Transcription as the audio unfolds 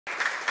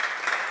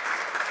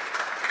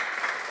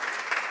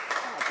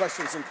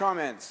Questions and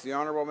comments. The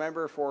honourable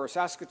member for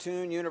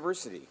Saskatoon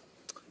University.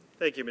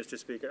 Thank you, Mr.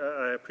 Speaker.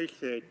 I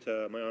appreciate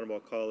my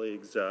honourable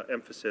colleague's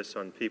emphasis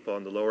on people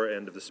on the lower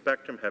end of the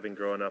spectrum, having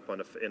grown up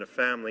in a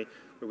family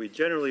where we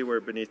generally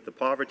were beneath the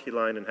poverty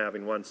line and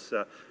having once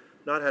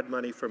not had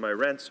money for my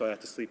rent, so I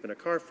had to sleep in a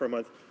car for a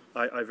month.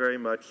 I very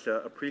much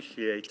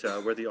appreciate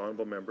where the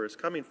honourable member is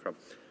coming from.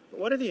 But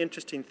one of the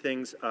interesting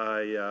things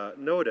I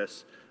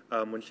noticed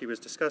when she was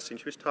discussing,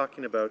 she was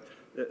talking about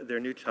their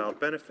new child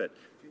benefit.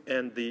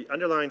 And the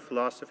underlying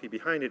philosophy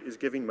behind it is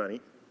giving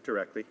money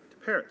directly to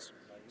parents,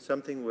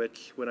 something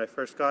which, when I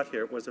first got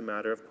here, was a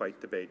matter of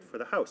quite debate for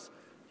the House.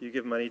 Do you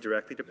give money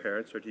directly to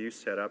parents, or do you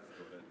set up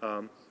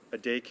a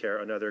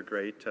daycare, another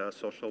great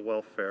social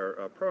welfare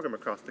program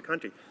across the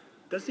country?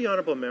 Does the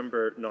honourable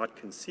member not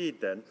concede,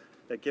 then,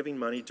 that giving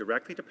money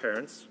directly to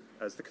parents,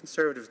 as the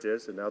Conservatives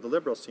did, and now the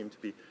Liberals seem to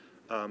be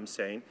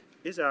saying,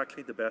 is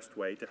actually the best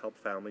way to help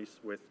families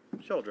with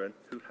children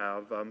who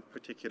have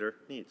particular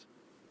needs?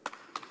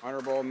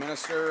 Honourable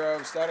Minister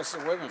of Status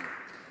of Women.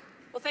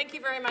 Well, thank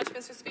you very much,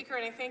 Mr. Speaker,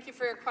 and I thank you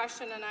for your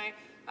question, and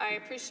I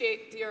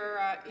appreciate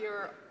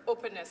your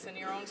openness and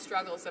your own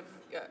struggles of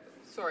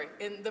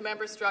in the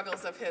member's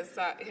struggles of his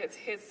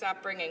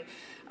upbringing.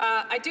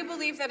 I do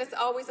believe that it's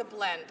always a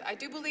blend. I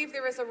do believe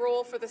there is a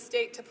role for the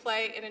state to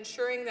play in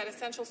ensuring that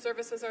essential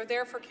services are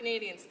there for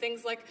Canadians,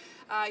 things like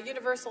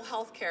universal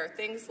health care,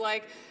 things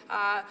like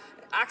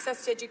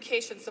access to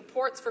education,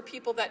 supports for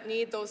people that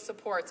need those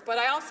supports. But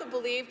I also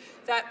believe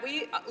that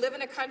we live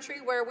in a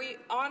country where we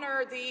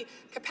honour the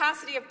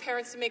capacity of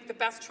parents to make the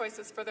best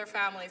choices for their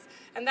families.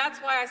 And that's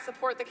why I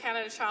support the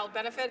Canada Child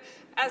Benefit.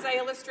 As I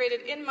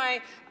illustrated in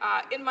my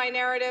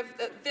narrative,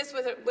 this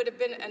would have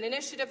been an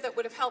initiative that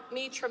would have helped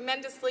me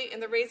tremendously in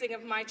the raising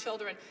of my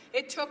children.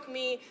 It took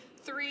me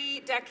 3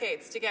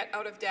 decades to get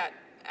out of debt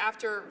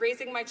after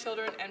raising my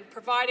children and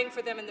providing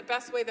for them in the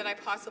best way that I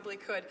possibly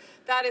could.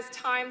 That is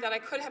time that I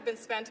could have been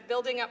spent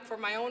building up for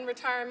my own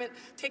retirement,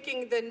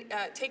 taking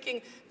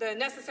the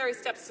necessary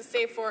steps to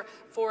save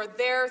for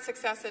their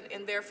success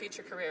in their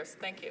future careers.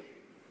 Thank you.